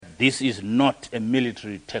This is not a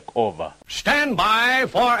military takeover. Stand by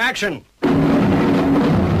for action. Greenville,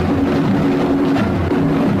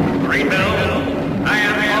 I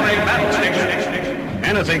am on a battle station.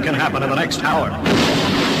 Anything can happen in the next hour.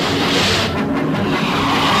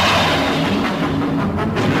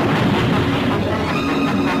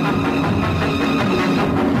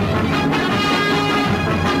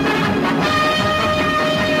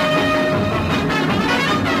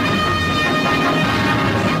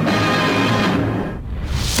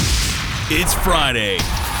 It's Friday,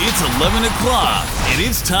 it's 11 o'clock, and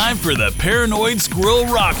it's time for the Paranoid Squirrel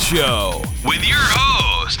Rock Show with your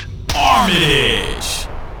host, Armitage.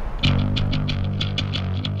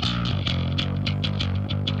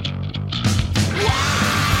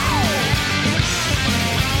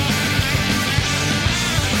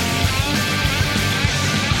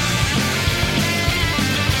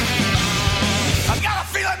 I've got a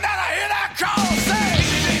feeling that I hear that call say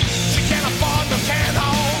she can't afford no can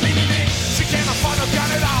hold. She can't afford no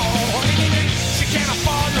gun at all. She can't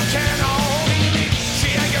afford no can hold.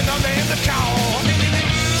 She ain't got nothing in the call.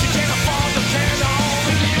 She can't afford no can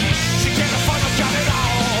hold. She can't afford no gun at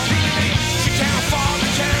all. She can't afford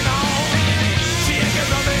no can hold. She ain't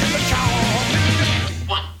got nothing in the call.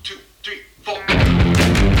 1, 2, 3, 4.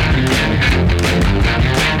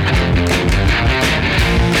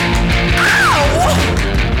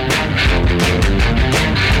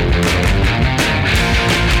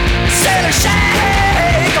 Said a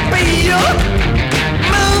shake a beat,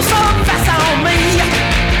 move so fast on me.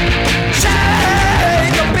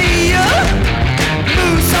 Shake a beat,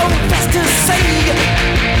 move so fast to see.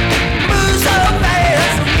 Move so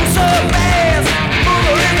fast,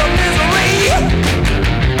 move in the misery.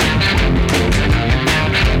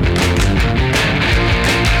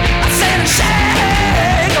 I said a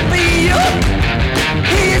shake a beat,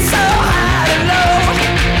 he's so high and low.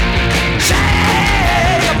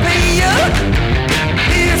 Shake a beat,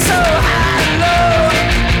 he's so high and low.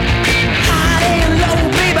 High and low,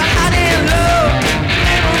 baby, high and low.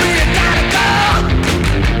 Memory, you gotta go.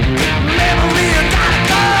 Memory, you gotta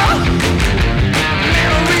go.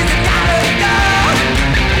 Memory, you gotta go.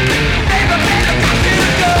 Baby, baby, got to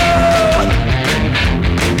go.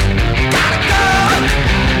 Gotta go.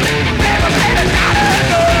 Baby, baby, gotta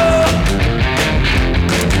go.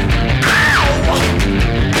 Ow!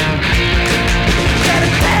 Gotta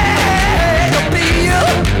take a beat,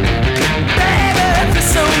 baby, feel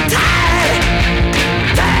so tight.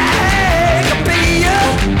 Take a beat,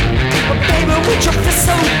 but baby, would you feel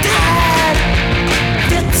so tight?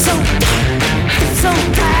 Feel so tight, feel so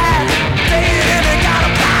tight. Baby,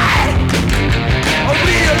 gotta bite. Oh,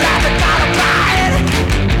 real life, it gotta bite.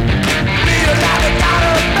 Real life, it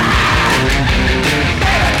gotta bite.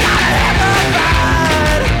 Baby, gotta have a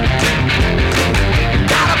bite.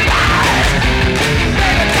 Gotta bite.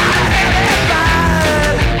 Baby, gotta have that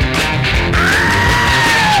bite. Ow!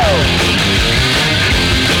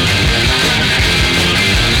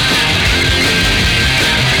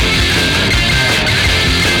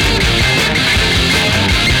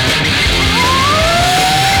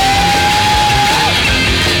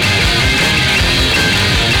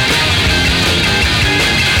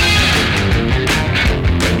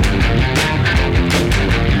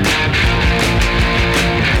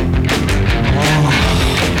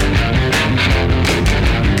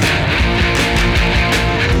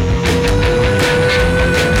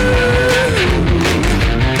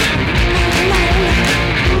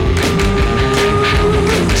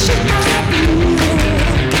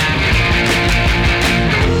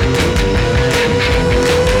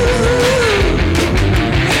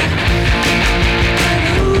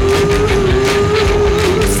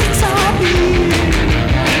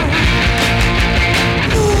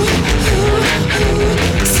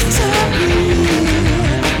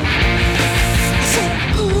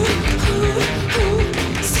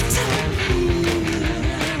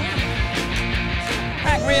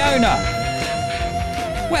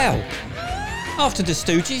 Well, after the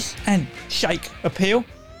Stooges and Shake Appeal,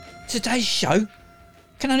 today's show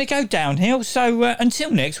can only go downhill, so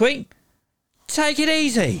until next week, take it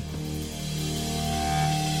easy.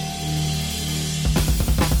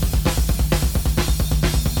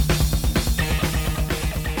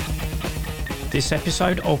 This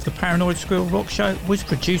episode of the Paranoid Squirrel Rock Show was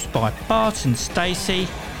produced by Bart and Stacey,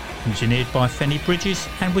 engineered by Fenny Bridges,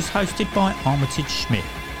 and was hosted by Armitage Smith,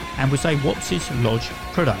 and was a What's-His Lodge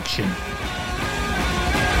production.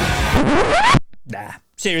 Nah,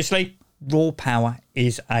 seriously, Raw Power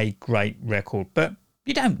is a great record, but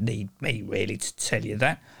you don't need me really to tell you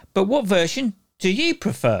that. But what version do you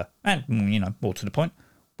prefer? And, more to the point,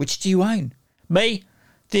 which do you own? Me?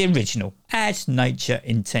 the original, as nature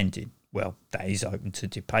intended? Well, that is open to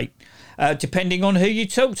debate, depending on who you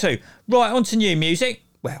talk to. Right, on to new music.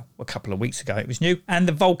 Well, a couple of weeks ago it was new, and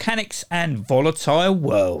the Volcanics and Volatile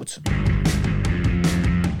World.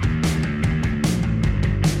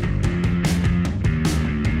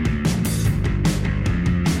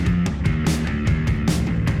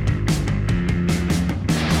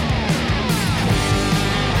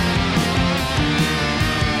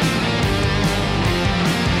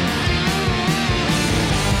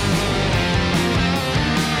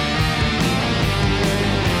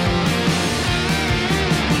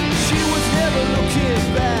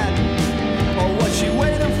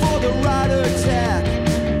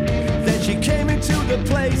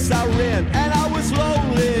 I ran and I was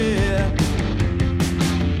lonely.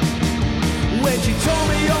 When she told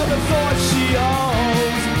me all the thoughts she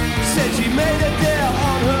owns, said she made it there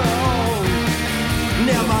on her own.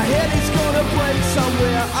 Now my head is gonna break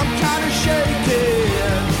somewhere, I'm kinda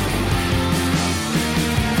shaking.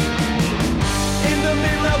 In the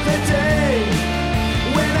middle of the day,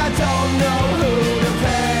 when I don't know who to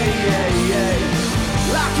pay,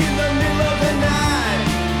 like in the middle of the night,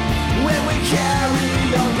 when we carry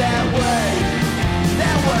on that way,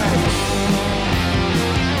 that way.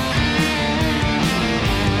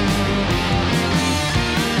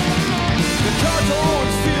 The cards are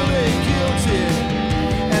always feeling guilty,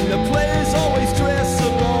 and the players always dress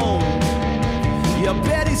alone. Your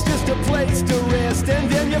bed is just a place to rest, and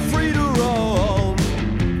then you're free to roam.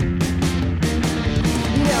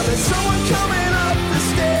 Now there's someone coming up the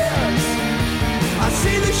stairs, I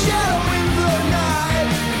see the shadow in the night.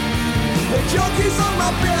 The joke is on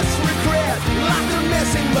my best regret, like a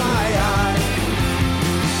mess in my eye.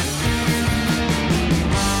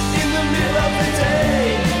 In the middle of the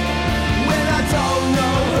day, when I don't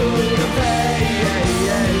know who to pay,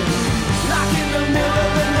 like in the middle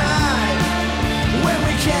of the night, when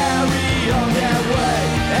we carry on that way,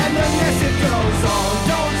 and the mess it goes on,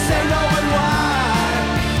 don't say no and why,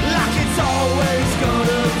 like it's always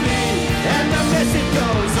gonna be, and the mess it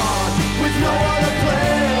goes on, with no one to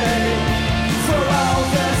play. For all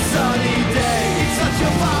the sunny day, it's such a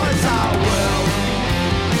volatile world.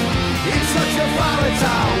 It's such a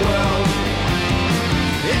volatile world.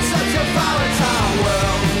 It's such a volatile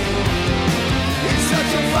world. It's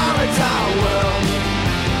such a volatile world.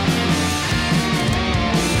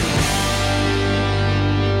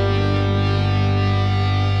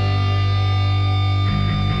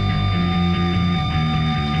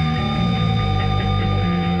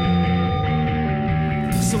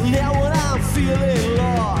 So now when I'm feeling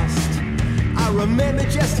lost, I remember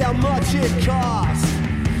just how much it cost.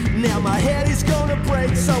 Now my head is gonna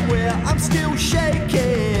break somewhere, I'm still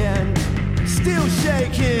shaking, still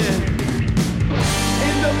shaking.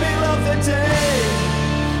 In the middle of the day,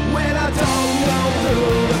 when I don't know who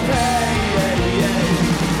to pay,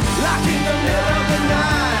 like in the middle of the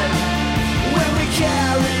night, when we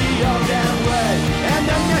carry on that way, and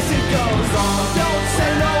the message goes on, don't say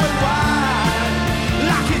no and why,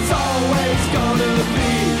 like it's always gonna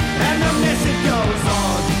be, and the message goes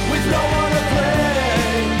on, with no one to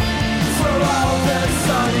play, for all the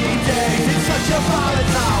sunny days. It's such a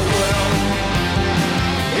volatile world.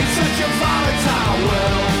 It's such a volatile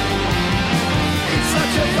world. It's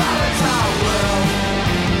such a volatile world.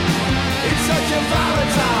 It's such a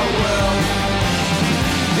volatile world.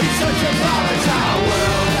 It's such a volatile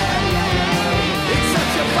world. It's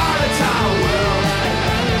such a volatile world.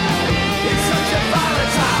 It's such a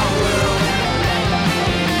volatile world.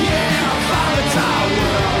 Yeah, a volatile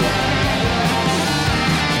world.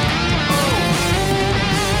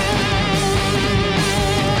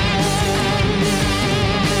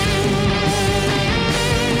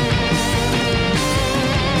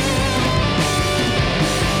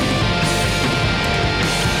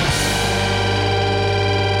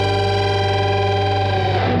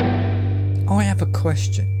 I have a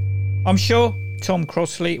question. I'm sure Tom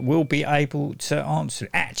Crossley will be able to answer.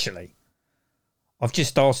 Actually, I've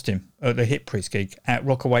just asked him at the Hit Priest gig at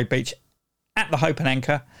Rockaway Beach at the Hope and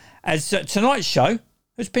Anchor, as tonight's show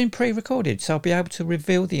has been pre-recorded, so I'll be able to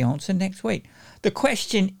reveal the answer next week. The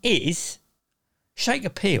question is, Shake a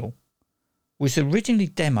Peel was originally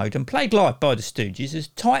demoed and played live by the Stooges as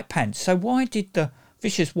Tight Pants, so why did the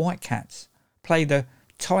Vicious White Cats play the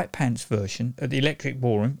Tight Pants version at the Electric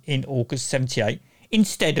Ballroom in August 78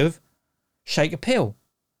 instead of Shake a Peel?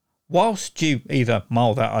 Whilst you either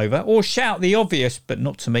mull that over or shout the obvious but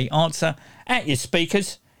not to me answer at your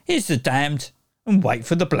speakers, here's the Damned and Wait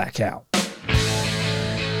for the Blackout.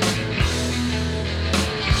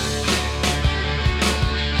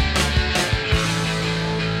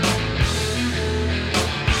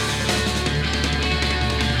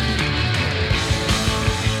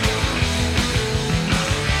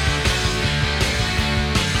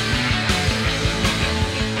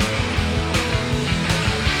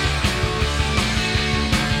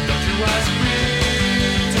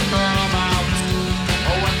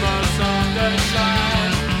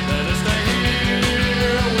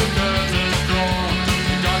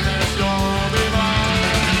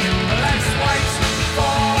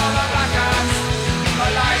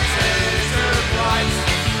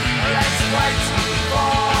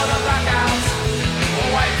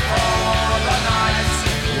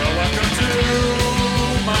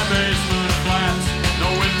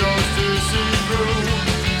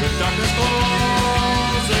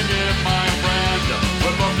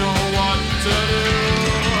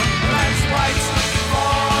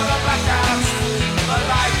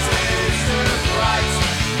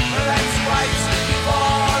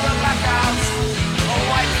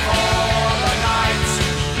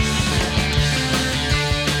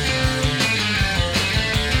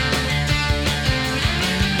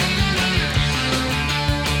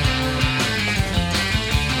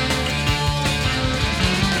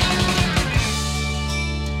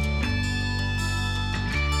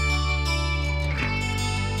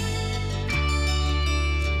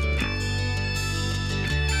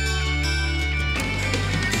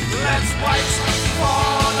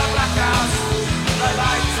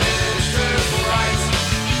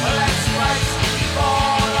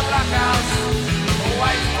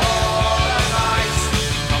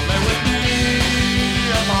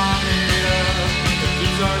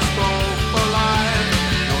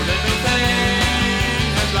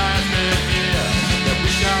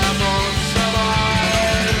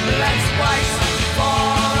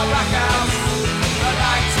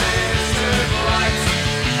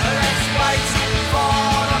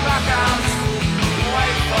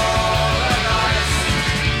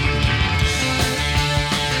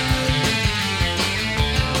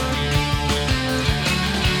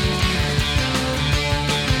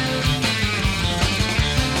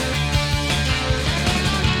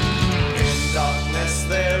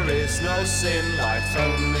 sin, light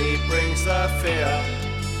only brings the fear.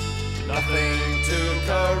 Nothing to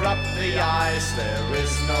corrupt the eyes, there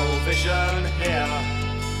is no vision here.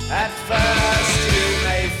 At first you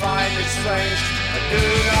may find it strange, but do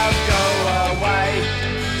not go away.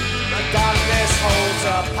 The darkness holds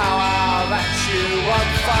a power that you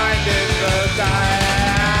won't find in the day.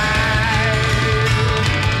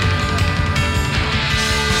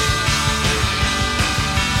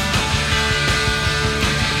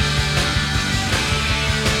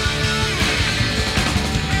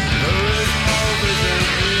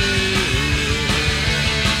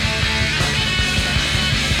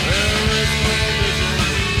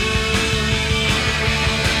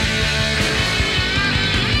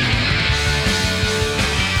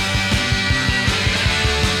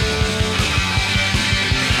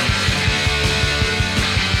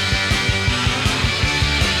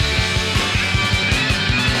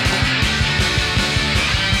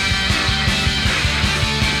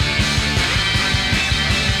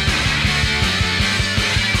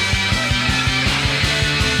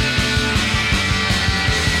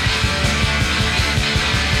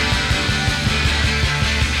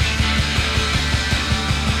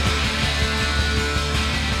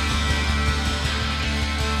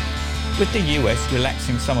 With the US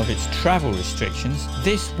relaxing some of its travel restrictions,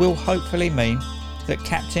 this will hopefully mean that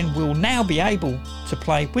Captain will now be able to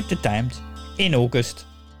play with the Damned in August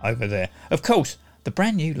over there. Of course, the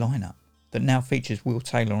brand new lineup that now features Will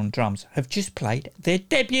Taylor on drums have just played their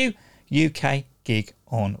debut UK gig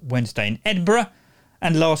on Wednesday in Edinburgh,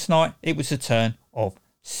 and last night it was the turn of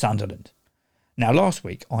Sunderland. Now last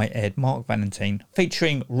week I aired Mark Valentine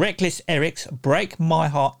featuring Reckless Eric's Break My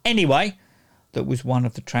Heart Anyway. That was one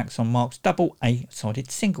of the tracks on Mark's double A-sided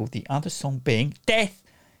single, the other song being Death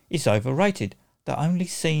is Overrated. That only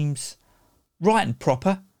seems right and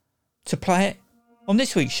proper to play it on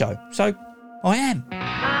this week's show, so I am.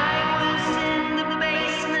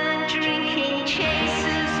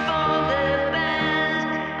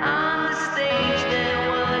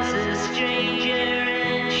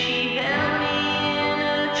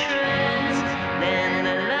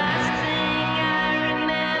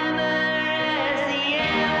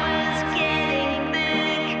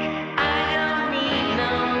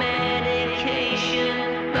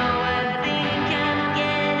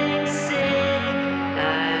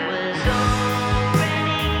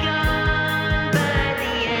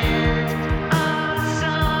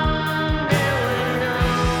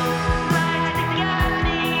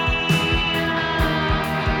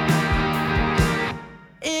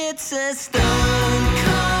 It's a stone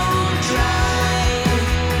cold drive.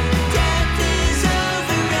 Death is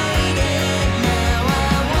overrated. Now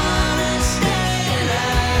I wanna stay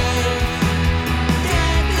alive.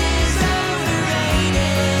 Death is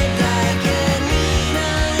overrated, like a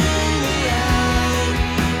needle in the eye.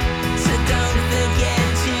 So don't forget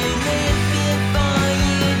to live before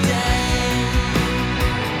you die.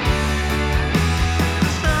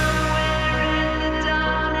 Somewhere in the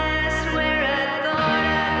darkness where I thought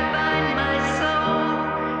my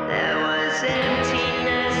soul, there was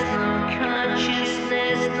emptiness, no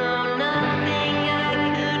consciousness, no nothing I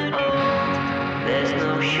could hold. There's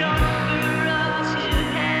no chauffeur up to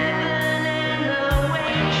heaven and no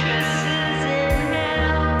waitresses in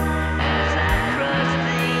hell. As I crossed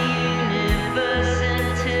the universe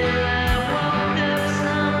until I woke up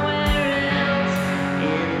somewhere else,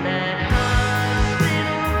 in that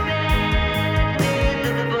hospital bed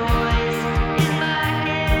with the voice in my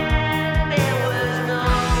head. There was no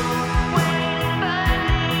way to find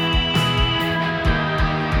me.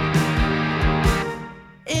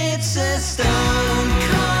 It's a stone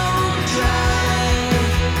cold drive.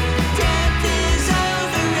 Death is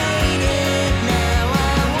overrated. Now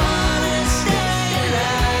I wanna stay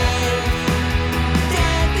alive.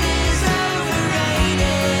 Death is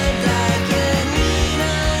overrated, like a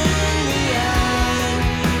needle in the eye.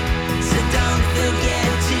 So don't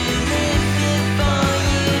forget to live before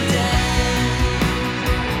you die.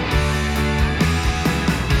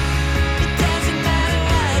 It doesn't matter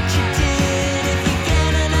what you did. If you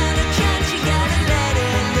get another chance, you gotta let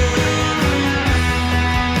it live.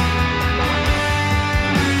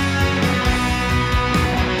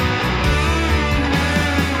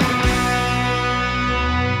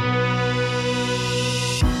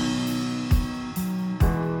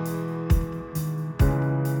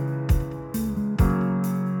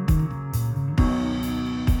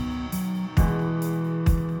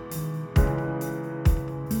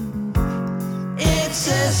 It's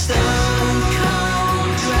a stone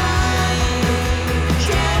cold drive.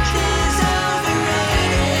 Death is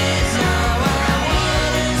overrated. Now I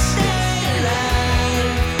wanna stay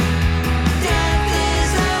alive.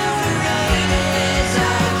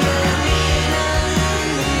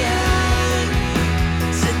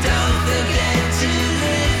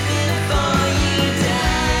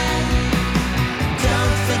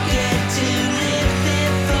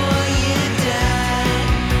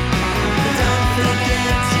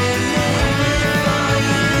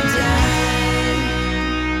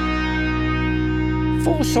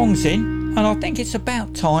 songs in, and I think it's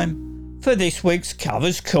about time for this week's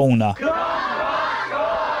Covers Corner.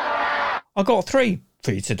 I got 3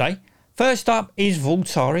 for you today. First up is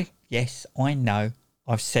Voltari. Yes, I know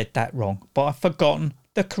I've said that wrong, but I've forgotten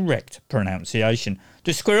the correct pronunciation.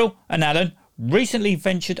 The Squirrel and Alan recently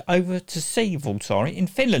ventured over to see Voltari in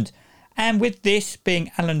Finland, and with this being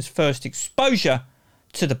Alan's first exposure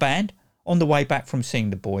to the band on the way back from seeing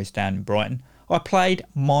the boys down in Brighton, I played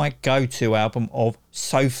my go-to album of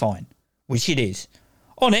So Fine, which it is.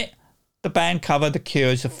 On it, the band cover The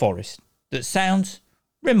Cure's A Forest that sounds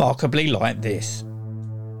remarkably like this.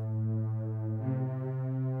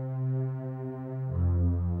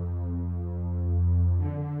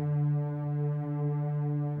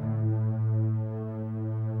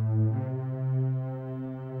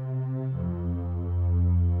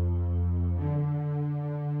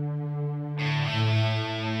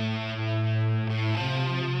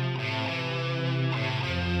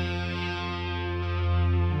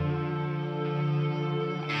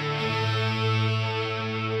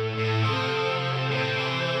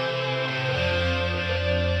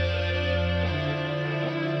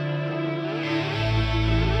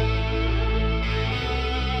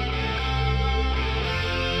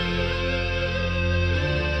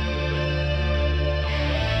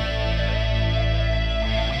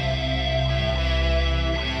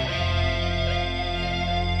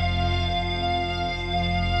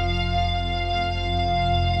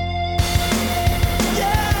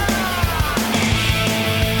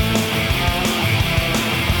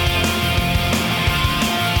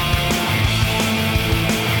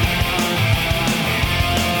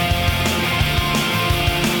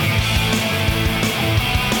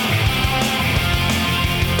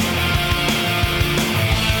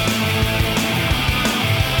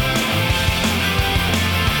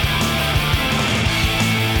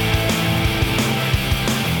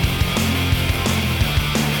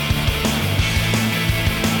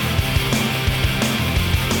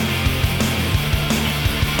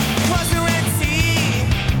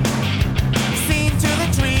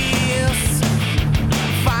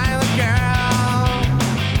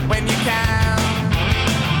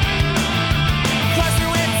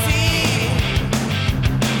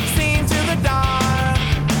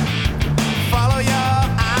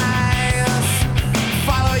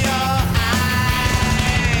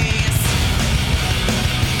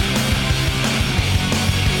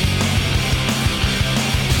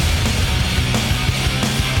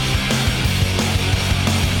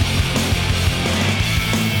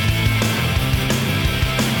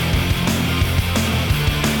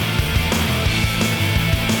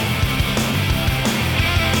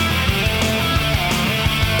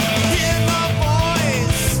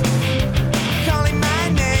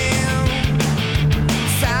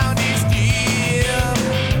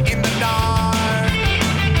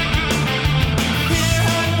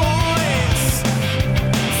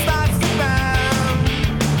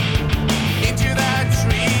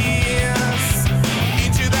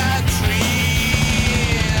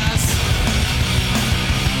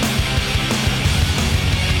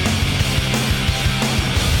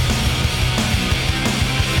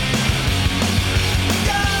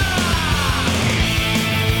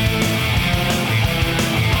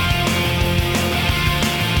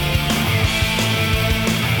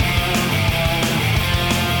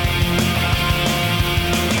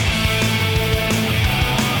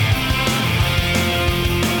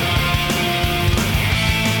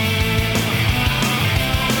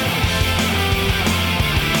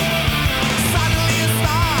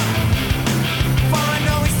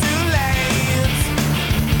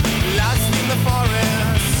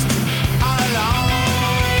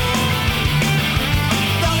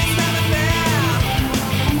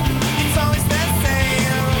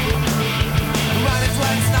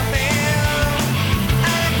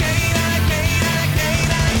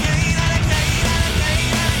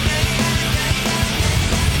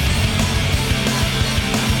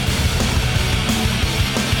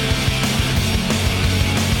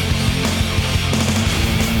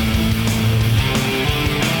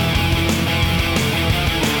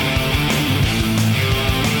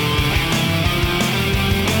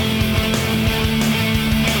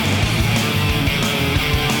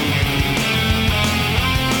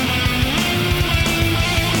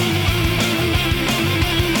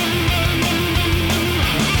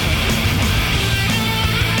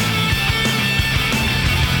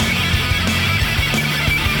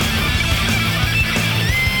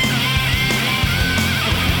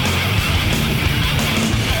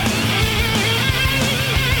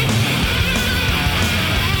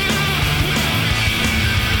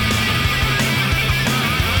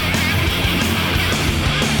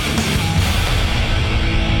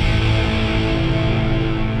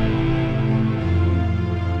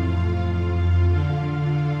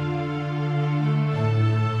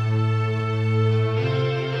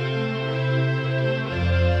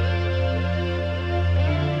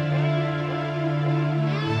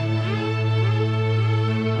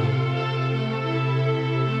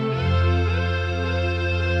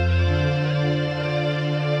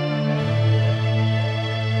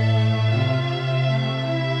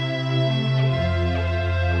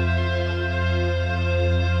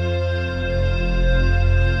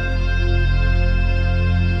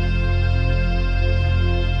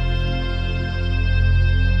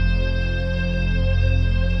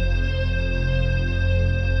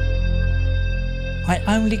 I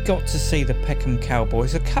only got to see the Peckham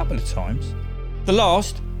Cowboys a couple of times. The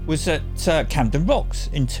last was at Camden Rocks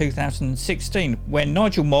in 2016, where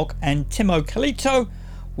Nigel Mogg and Timo Kalito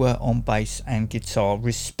were on bass and guitar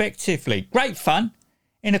respectively. Great fun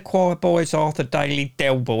in a Choir Boys Arthur Daly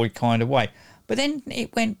Del Boy kind of way. But then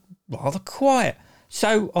it went rather quiet,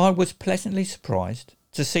 so I was pleasantly surprised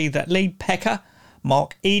to see that lead pecker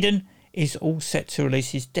Mark Eden is all set to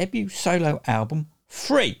release his debut solo album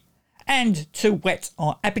Free, and to whet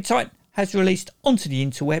our appetite has released onto the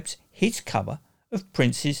interwebs his cover of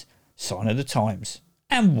Prince's Sign of the Times.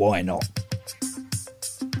 And why not?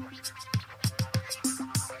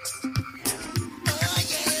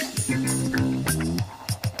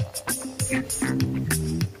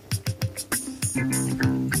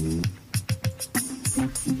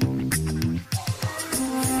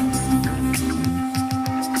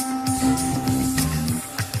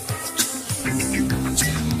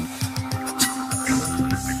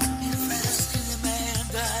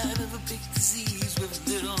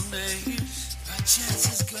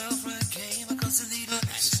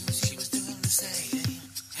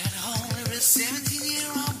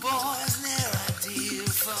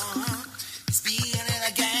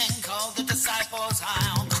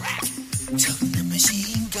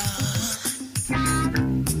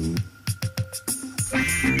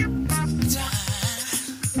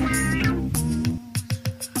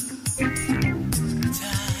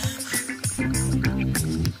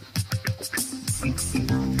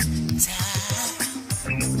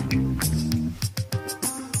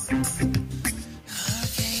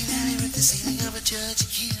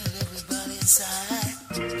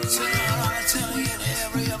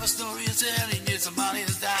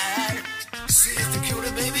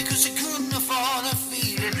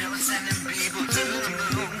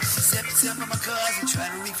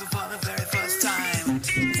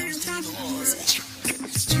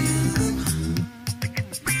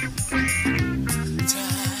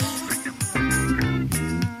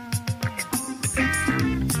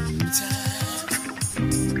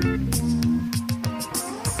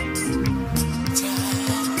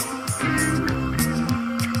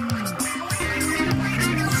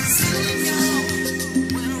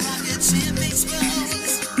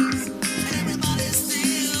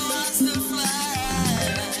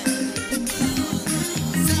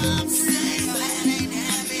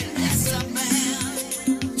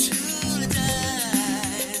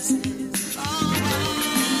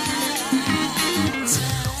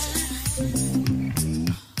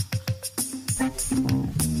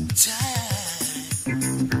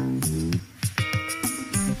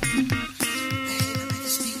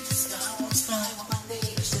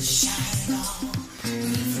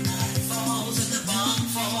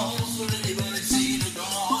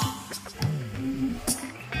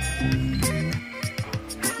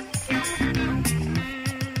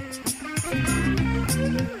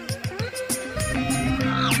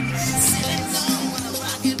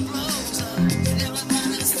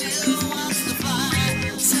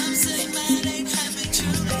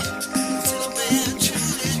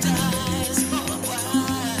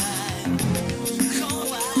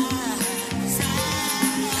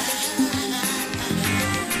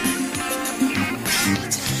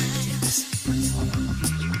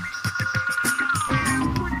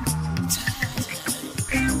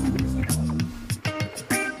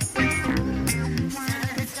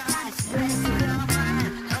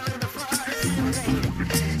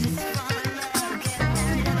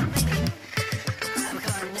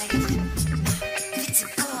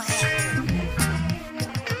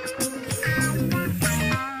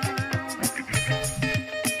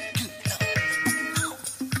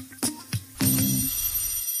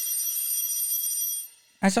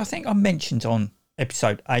 As I think I mentioned on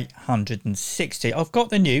episode 860, I've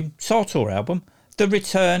got the new Sartor album, The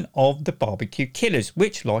Return of the Barbecue Killers,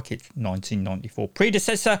 which, like its 1994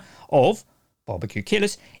 predecessor of Barbecue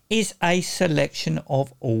Killers, is a selection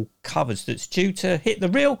of all covers that's due to hit the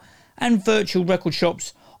real and virtual record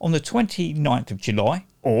shops on the 29th of July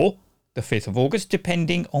or the 5th of August,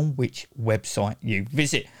 depending on which website you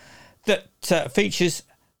visit. That features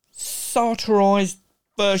Sartorised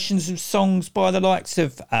versions of songs by the likes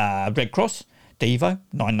of Red Cross, Devo,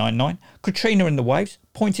 999, Katrina and the Waves,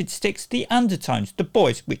 Pointed Sticks, The Undertones, The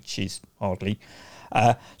Boys, which is hardly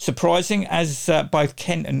surprising as both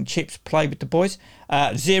Kent and Chips play with The Boys,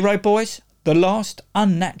 Zero Boys, The Last,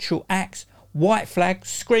 Unnatural Acts, White Flag,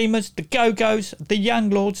 Screamers, The Go-Go's, The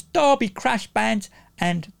Young Lords, Derby Crash Bands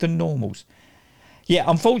and The Normals. Yeah,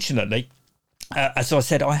 unfortunately, as I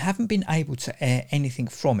said, I haven't been able to air anything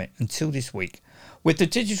from it until this week, with the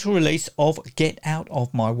digital release of Get Out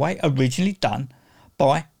of My Way originally done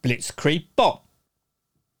by Blitzkrieg Bop.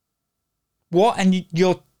 What? And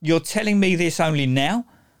you're telling me this only now?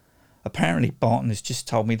 Apparently Barton has just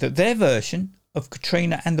told me that their version of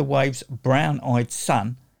Katrina and the Waves' Brown Eyed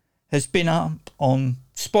Son has been up on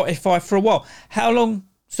Spotify for a while. How long's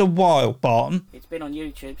a while, Barton? It's been on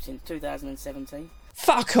YouTube since 2017.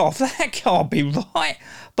 Fuck off, that can't be right.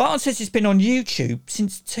 Barton says it's been on YouTube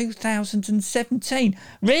since 2017.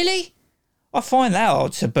 Really? I find that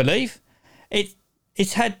hard to believe.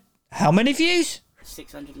 It's had how many views?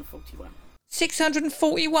 641.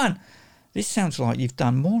 641. This sounds like you've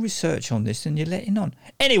done more research on this than you're letting on.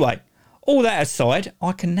 Anyway, all that aside,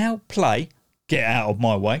 I can now play Get Out of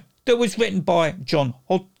My Way, that was written by John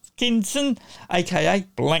Hodgkinson, aka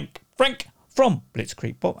Blank Frank, from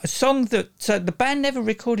Blitzkrieg Bop, a song that the band never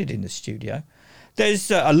recorded in the studio. There's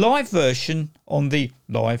a live version on the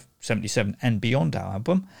Live 77 and Beyond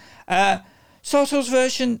album. Sartor's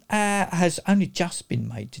version has only just been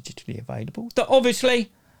made digitally available, that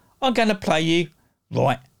obviously I'm going to play you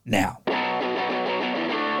right now.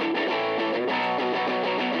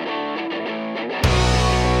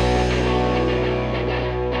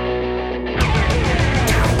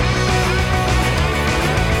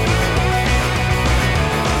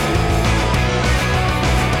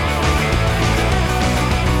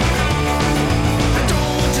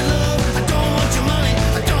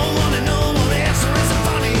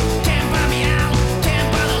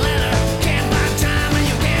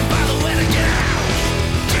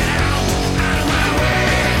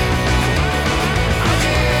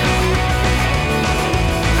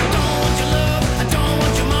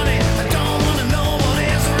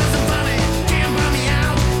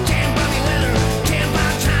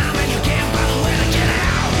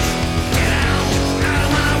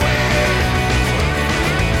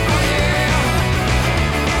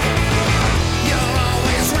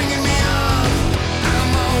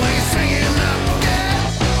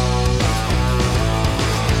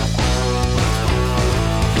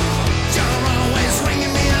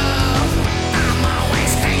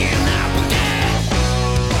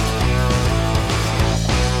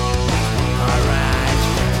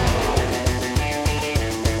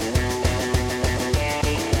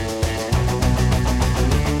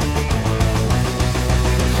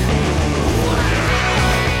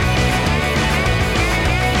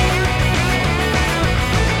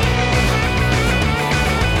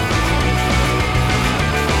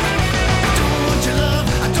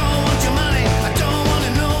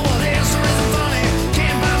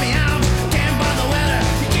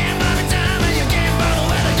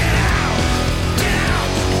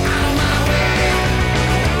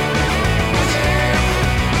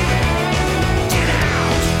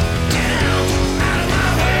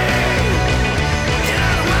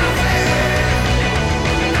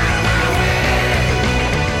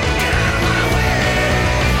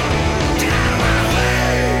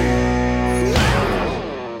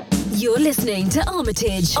 Listening to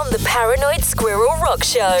Armitage on the Paranoid Squirrel Rock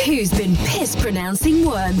Show, who's been piss pronouncing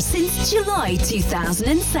worms since July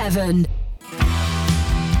 2007.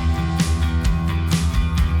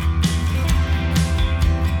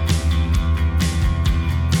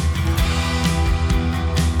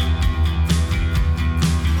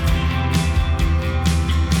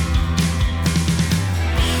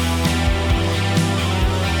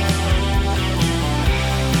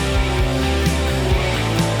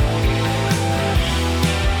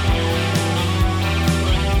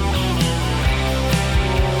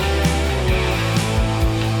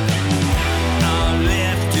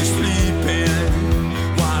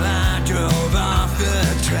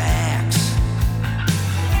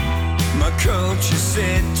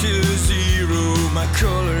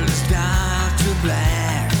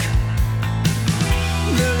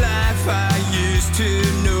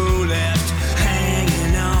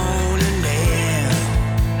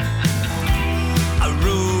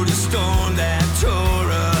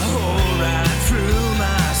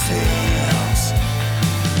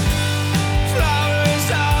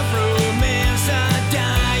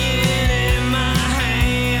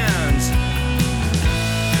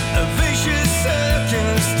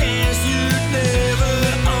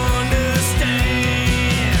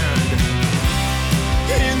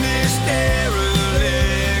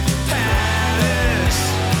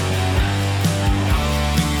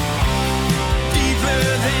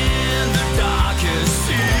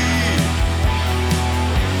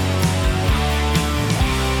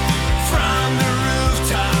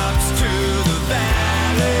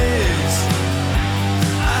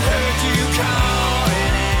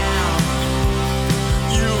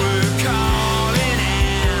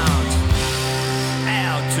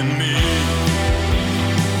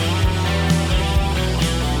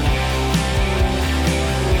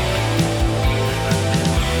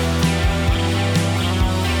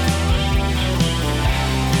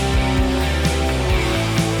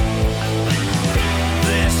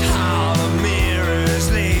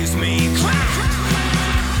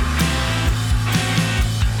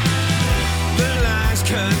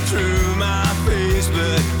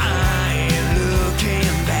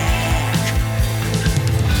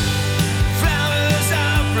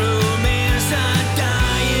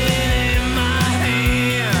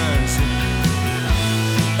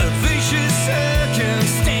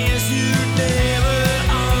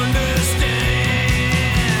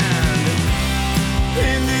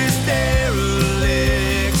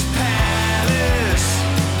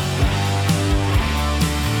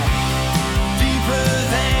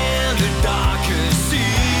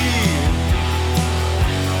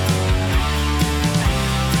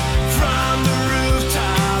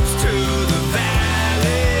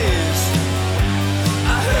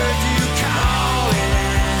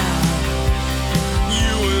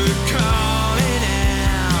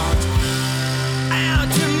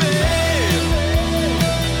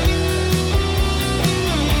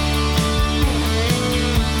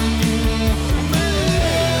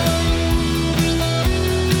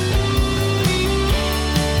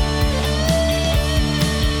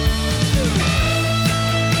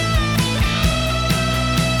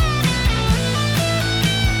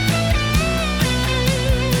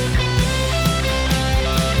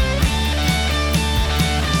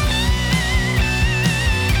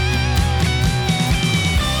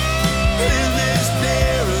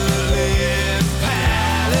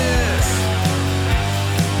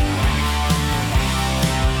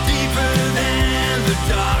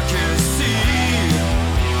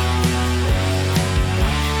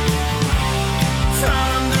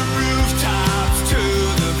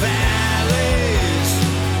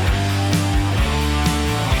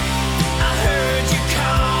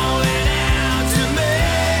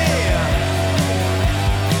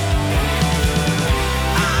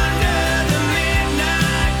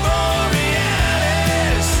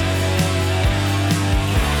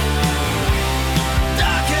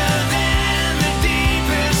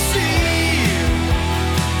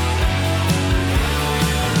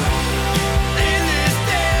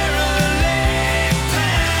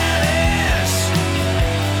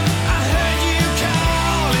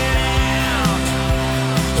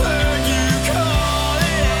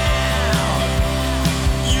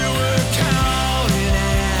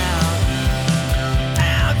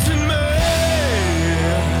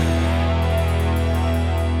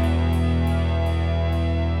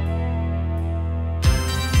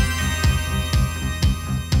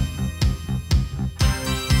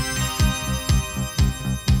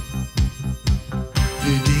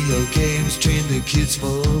 games, train the kids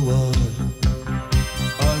for war.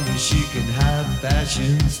 Only she can have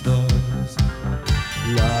fashion stores.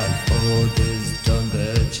 Law and order's done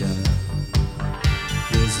their job.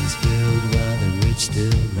 Prisons filled while the rich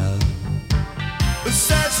still rob.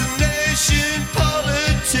 Assassination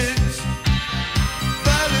politics.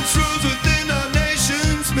 Violence rules within our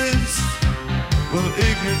nation's midst. Well,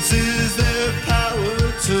 ignorance is their power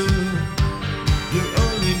too. You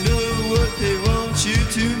only know what they want you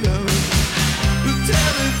to know. The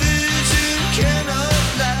television cannot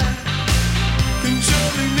lie.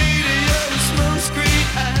 Controlling media with smoke screen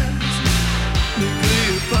eyes.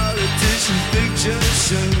 Nuclear politicians picture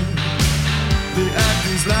show. The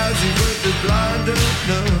acting's lousy but the blind don't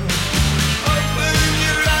know. Open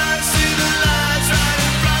your eyes, see the lies right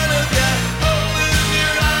in front of you. Open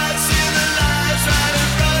your eyes, see the lies right in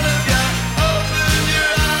front of you. Open your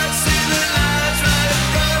eyes, see the lies right in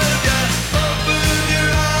front of you. Open your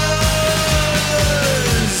eyes.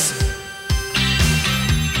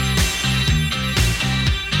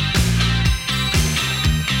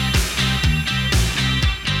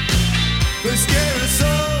 They scare us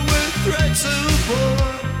all with threats of war,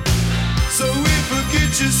 so we forget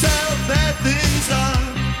just how bad things are.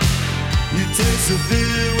 You taste the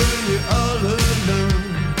fear when you're all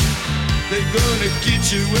alone. They're gonna get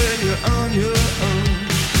you when you're on your own.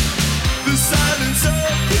 The silence of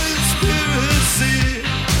conspiracy,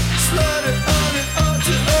 slaughter on and on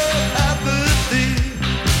to all apathy.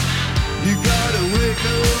 You gotta wake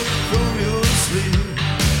up from your sleep,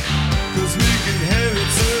 'cause we can hear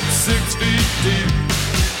it's up 6 feet deep.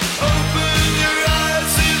 Open your eyes,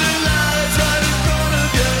 see the lies right in front of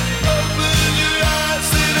you. Open your eyes,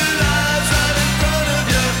 see the lies right in front of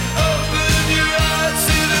you. Open your eyes,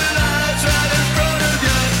 see the lies right in front of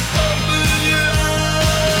you. Open your eyes.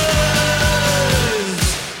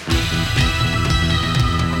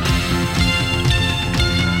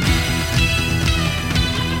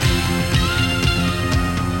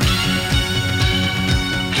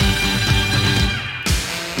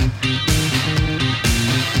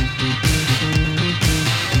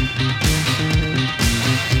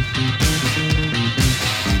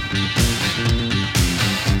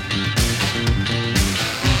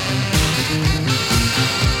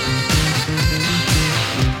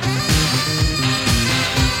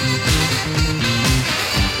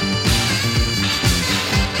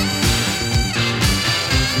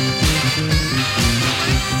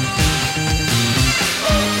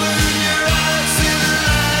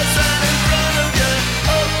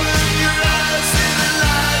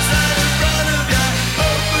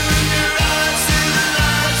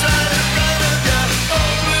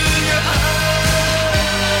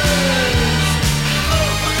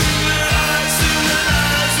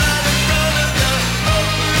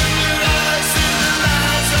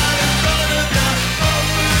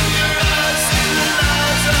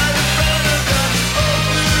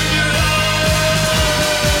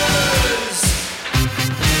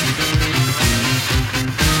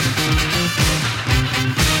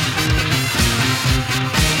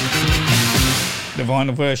 The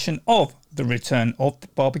vinyl version of The Return of the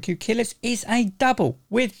Barbecue Killers is a double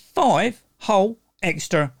with 5 whole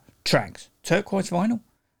extra tracks. Turquoise vinyl,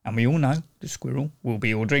 and we all know the Squirrel will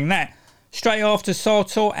be ordering that. Straight after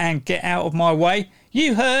Sartor and Get Out of My Way,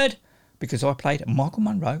 you heard, because I played Michael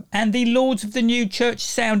Monroe and the Lords of the New Church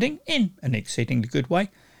sounding, in an exceedingly good way,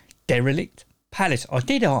 Derelict Palace. I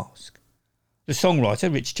did ask the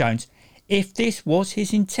songwriter, Rich Jones, if this was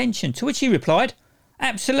his intention, to which he replied,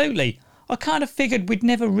 absolutely. I kind of figured we'd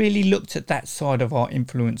never really looked at that side of our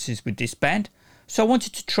influences with this band, so I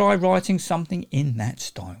wanted to try writing something in that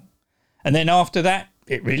style. And then after that,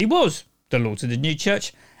 it really was the Lords of the New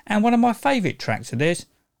Church, and one of my favourite tracks of theirs,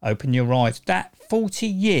 Open Your Eyes, that 40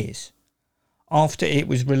 years after it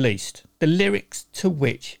was released, the lyrics to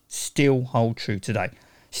which still hold true today.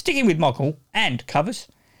 Sticking with Michael and covers,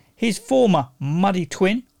 his former muddy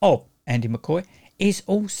twin of Andy McCoy is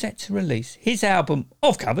all set to release his album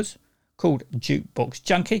of covers called Jukebox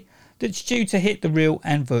Junkie, that's due to hit the real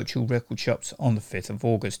and virtual record shops on the 5th of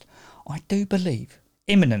August. I do believe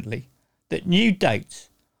imminently that new dates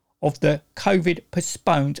of the COVID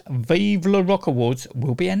postponed Vive la Rock Awards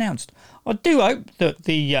will be announced. I do hope that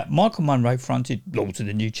the Michael Monroe fronted Lords of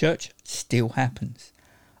the New Church still happens.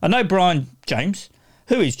 I know Brian James,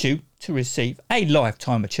 who is due to receive a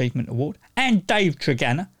Lifetime Achievement Award, and Dave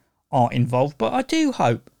Treganna are involved, but I do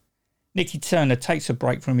hope Nicky Turner takes a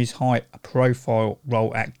break from his high-profile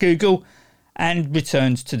role at Google and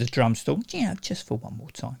returns to the drum store, just for one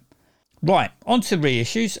more time. Right, on to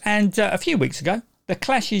reissues, and a few weeks ago, The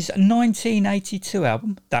Clash's 1982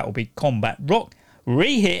 album, that will be Combat Rock,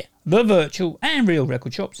 re-hit the virtual and real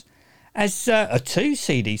record shops as a 2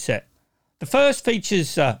 CD set. The first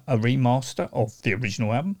features a remaster of the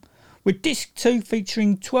original album, with disc 2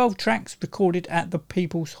 featuring 12 tracks recorded at the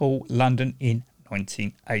People's Hall, London in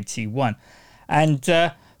 1981,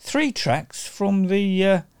 and 3 tracks from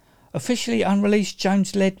the officially unreleased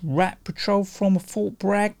Jones-led Rat Patrol from a Fort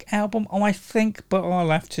Bragg album, I think, but I'll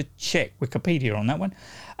have to check Wikipedia on that one.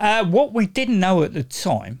 What we didn't know at the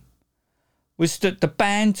time was that the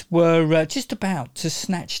band were just about to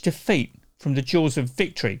snatch defeat from the jaws of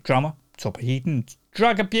victory. Drummer Topper Heaton's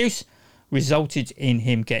drug abuse resulted in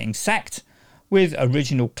him getting sacked, with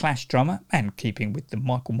original Clash drummer, and keeping with the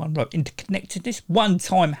Michael Monroe interconnectedness,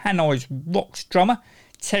 one-time Hanai's Rocks drummer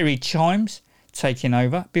Terry Chimes taking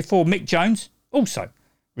over before Mick Jones also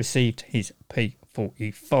received his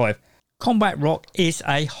P45. Combat Rock is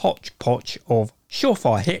a hodgepodge of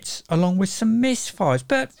surefire hits along with some misfires,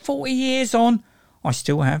 but 40 years on, I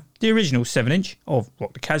still have the original 7-inch of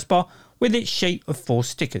Rock the Casbah with its sheet of 4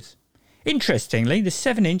 stickers. Interestingly, the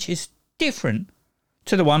 7-inch is different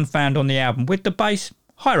to the one found on the album, with the bass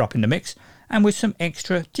higher up in the mix and with some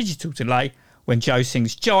extra digital delay when Joe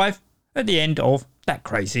sings Jive at the end of That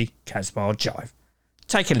Crazy Casbah Jive.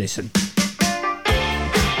 Take a listen.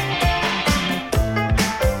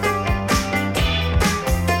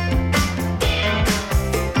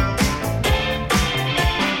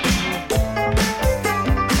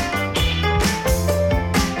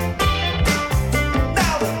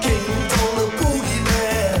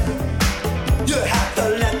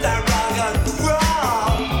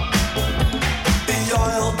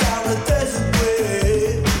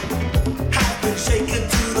 Shaken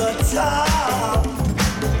to the top.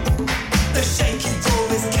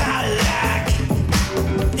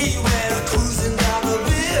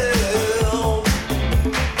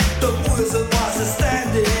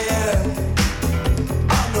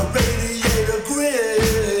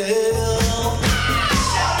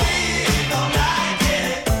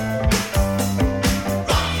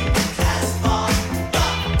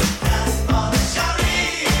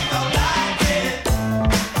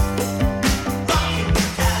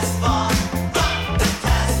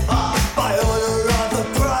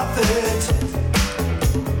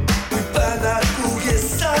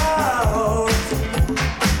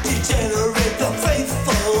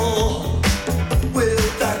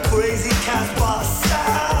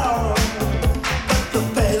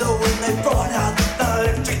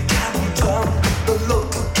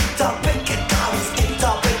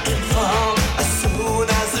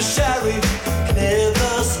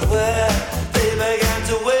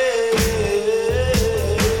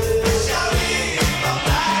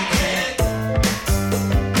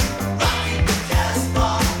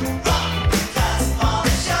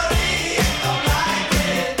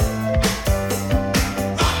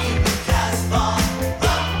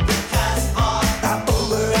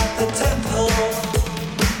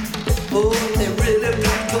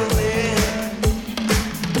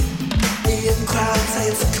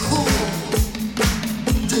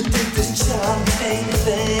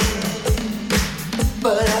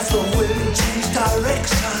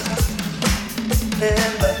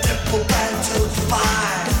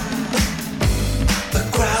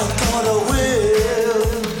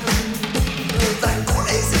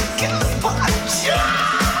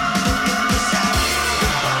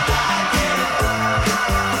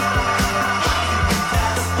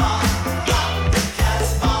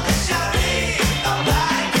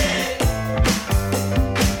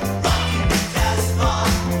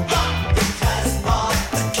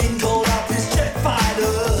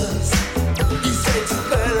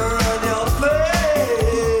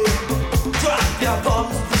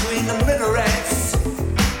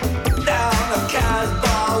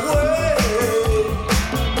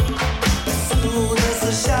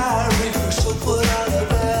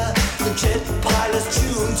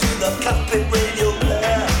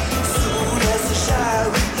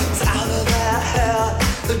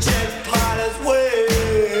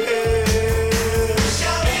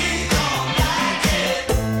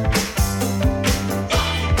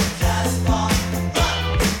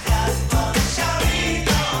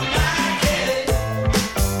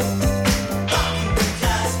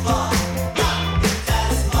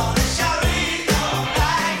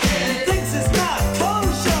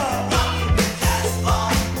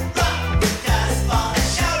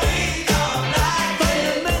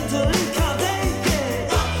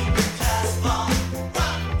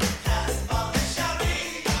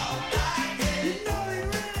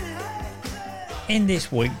 in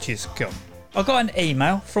this week just gone, I got an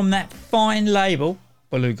email from that fine label,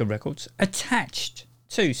 Beluga Records. Attached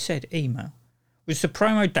to said email was the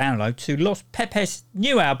promo download to Los Pepes'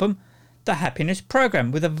 new album, The Happiness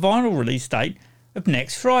Program, with a vinyl release date of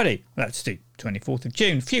next Friday. That's the 24th of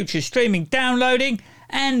June. Future streaming, downloading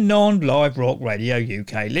and non-live rock radio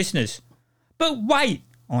UK listeners. But wait,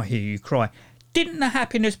 I hear you cry. Didn't the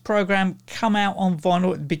Happiness Program come out on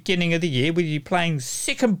vinyl at the beginning of the year with you playing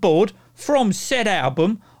Sick and Bored from said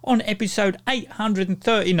album on episode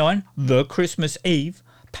 839, The Christmas Eve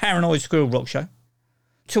Paranoid Squirrel Rock Show?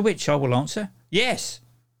 To which I will answer, yes.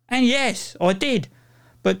 And yes, I did.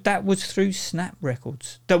 But that was through Snap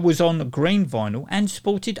Records. That was on green vinyl and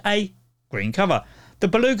sported a green cover. The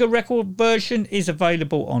Beluga record version is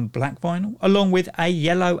available on black vinyl, along with a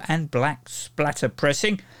yellow and black splatter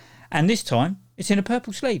pressing. And this time, it's in a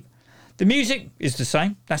purple sleeve. The music is the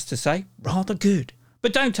same, that's to say, rather good.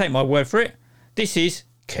 But don't take my word for it. This is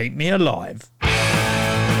Keep Me Alive.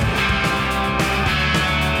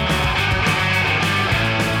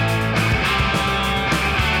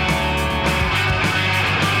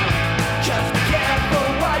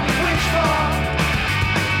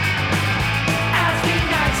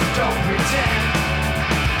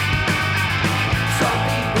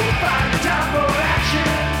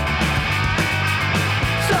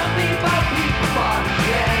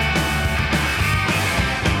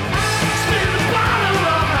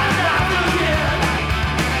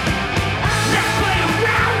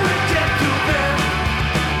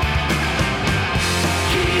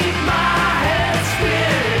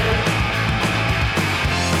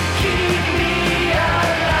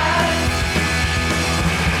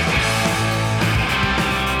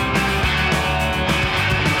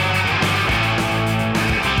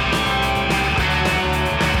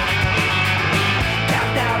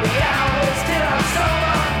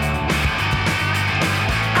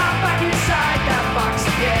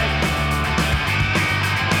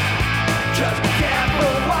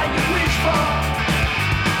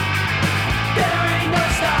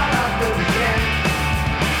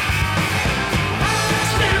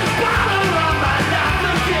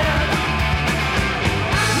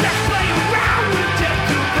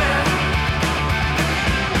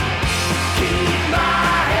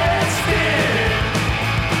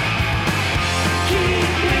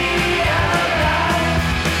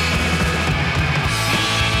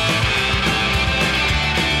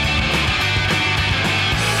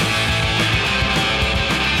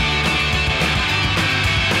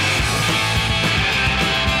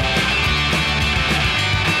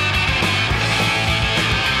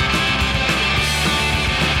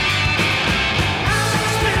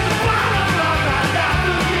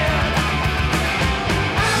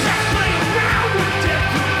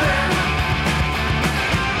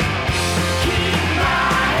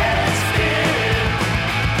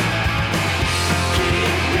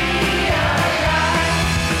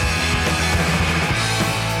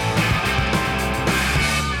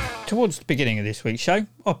 Towards the beginning of this week's show,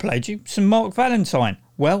 I played you some Mark Valentine.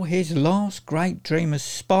 Well, his last great Dreamers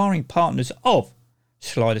sparring partners of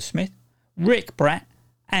Slider Smith, Rick Bratt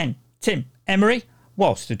and Tim Emery,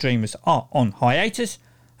 whilst the Dreamers are on hiatus,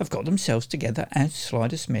 have got themselves together as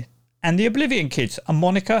Slider Smith and the Oblivion Kids, a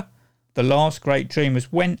moniker the last great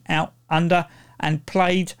Dreamers went out under and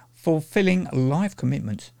played, fulfilling live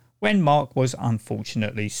commitments when Mark was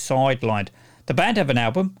unfortunately sidelined. The band have an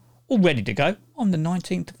album all ready to go on the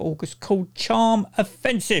 19th of August called Charm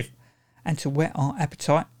Offensive, and to whet our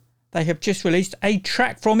appetite, they have just released a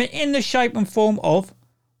track from it in the shape and form of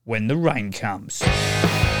When the Rain Comes.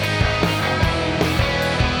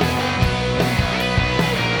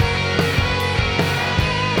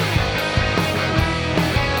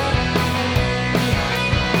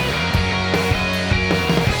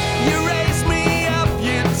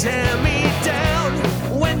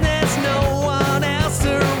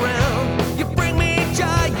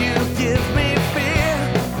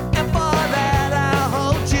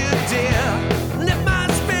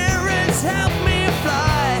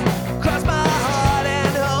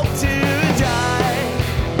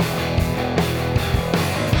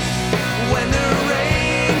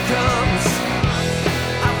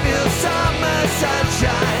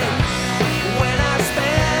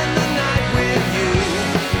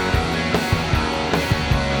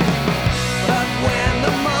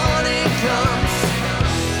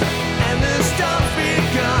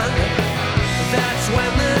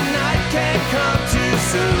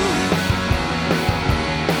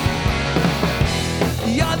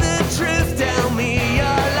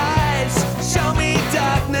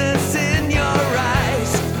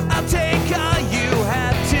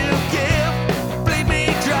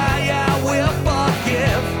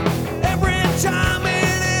 Time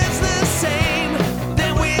it is the same,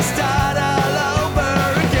 then we start all over.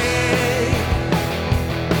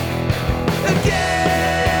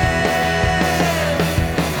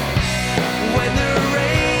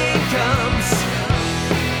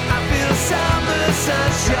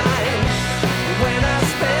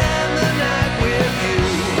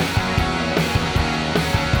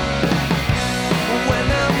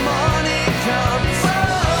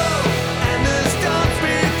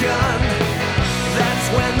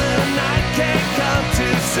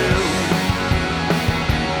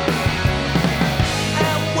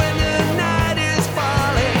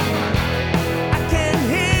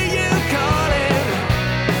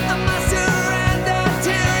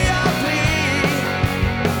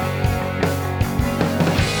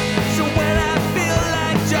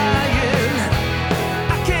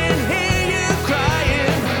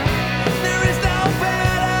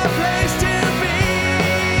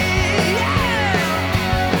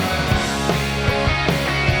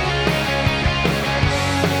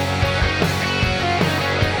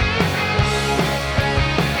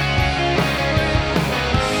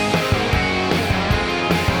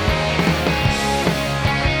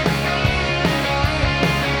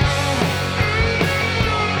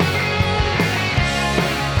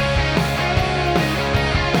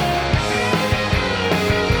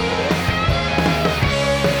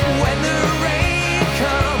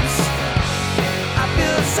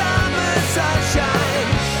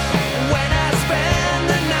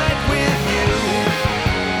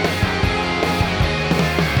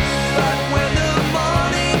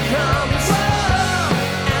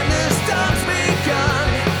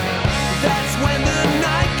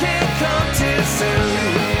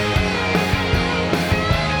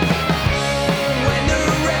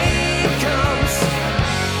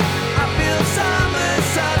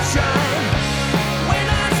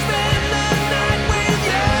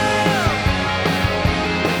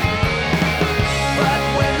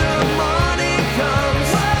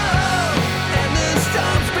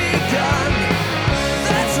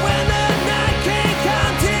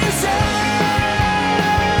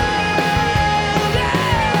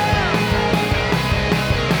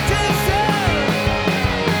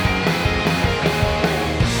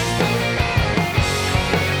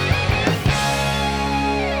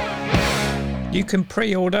 can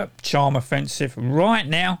pre-order Charm Offensive right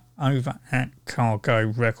now over at Cargo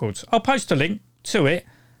Records. I'll post a link to it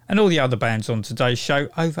and all the other bands on today's show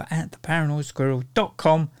over at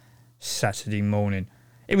theparanoidsquirrel.com Saturday morning.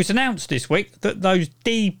 It was announced this week that those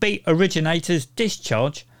D-Beat originators,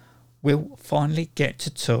 Discharge, will finally get to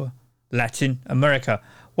tour Latin America.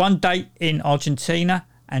 1 date in Argentina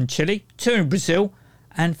and Chile, 2 in Brazil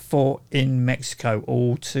and 4 in Mexico,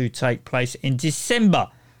 all to take place in December.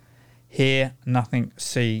 Hear Nothing,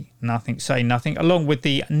 See Nothing, Say Nothing, along with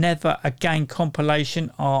the Never Again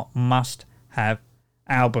compilation, are must-have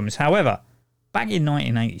albums. However, back in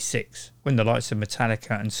 1986, when the likes of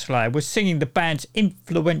Metallica and Slayer were singing the band's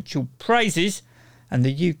influential praises and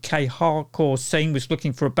the UK hardcore scene was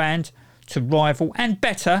looking for a band to rival and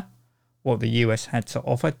better what the US had to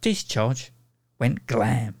offer, Discharge went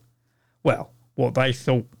glam. Well, what they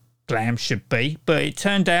thought glam should be, but it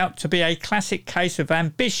turned out to be a classic case of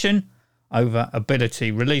ambition over ability,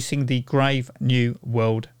 releasing the Grave New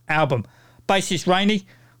World album. Bassist Rainey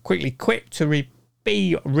quickly quit to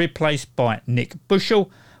be replaced by Nick Bushell,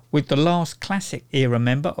 with the last classic era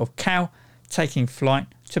member of Cal taking flight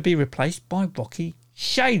to be replaced by Rocky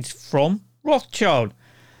Shades from Rothschild.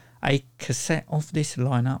 A cassette of this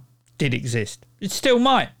lineup did exist. It still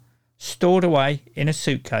might. Stored away in a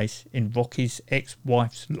suitcase in Rocky's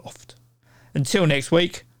ex-wife's loft. Until next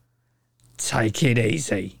week, take it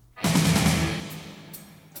easy.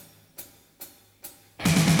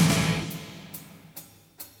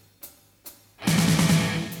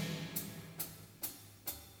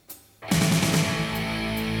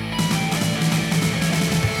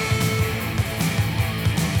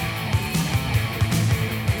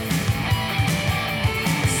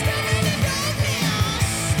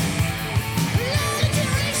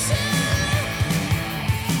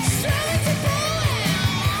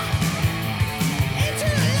 Into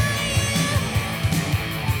the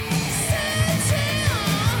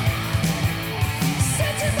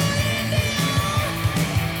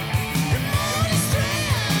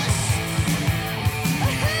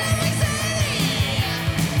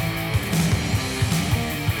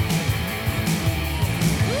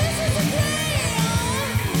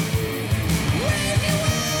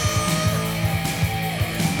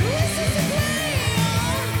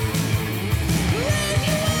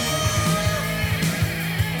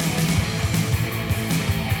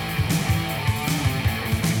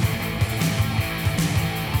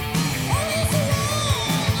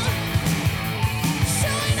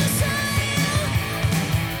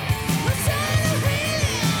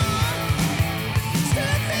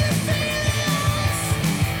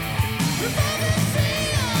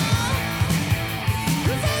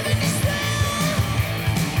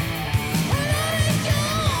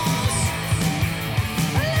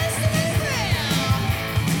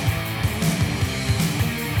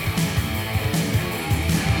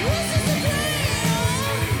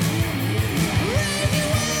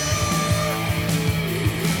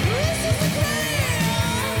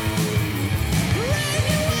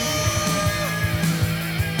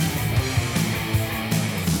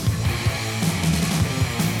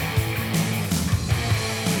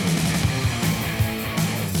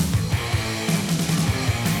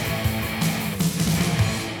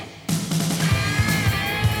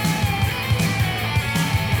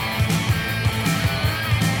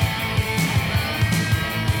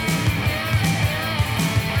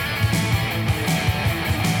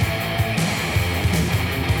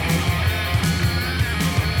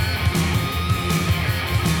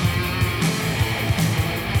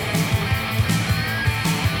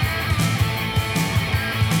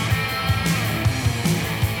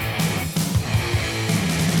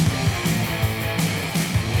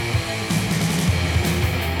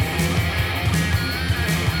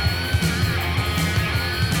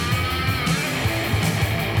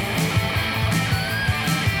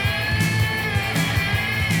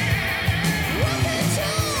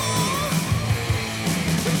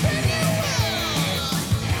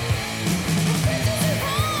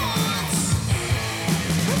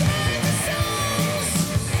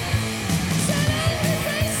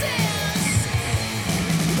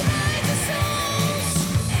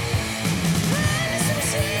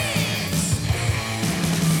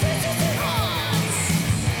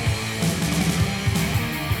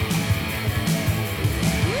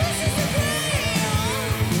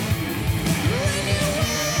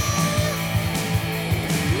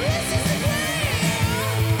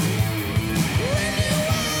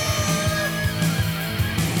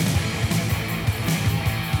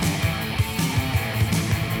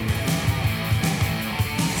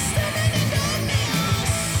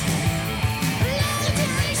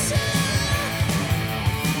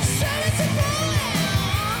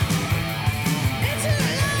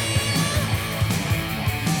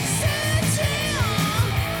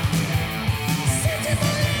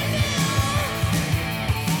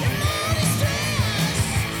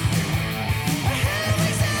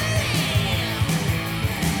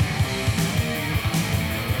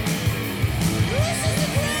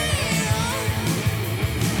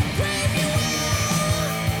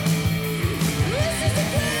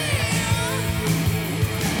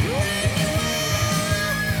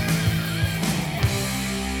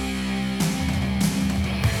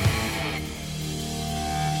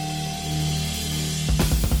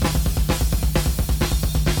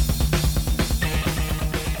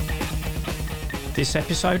This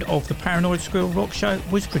episode of the Paranoid Squirrel Rock Show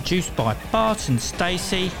was produced by Bart and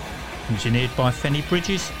Stacey, engineered by Fenny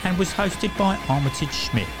Bridges, and was hosted by Armitage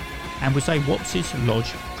Schmidt, and was a Wops's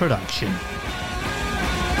Lodge production.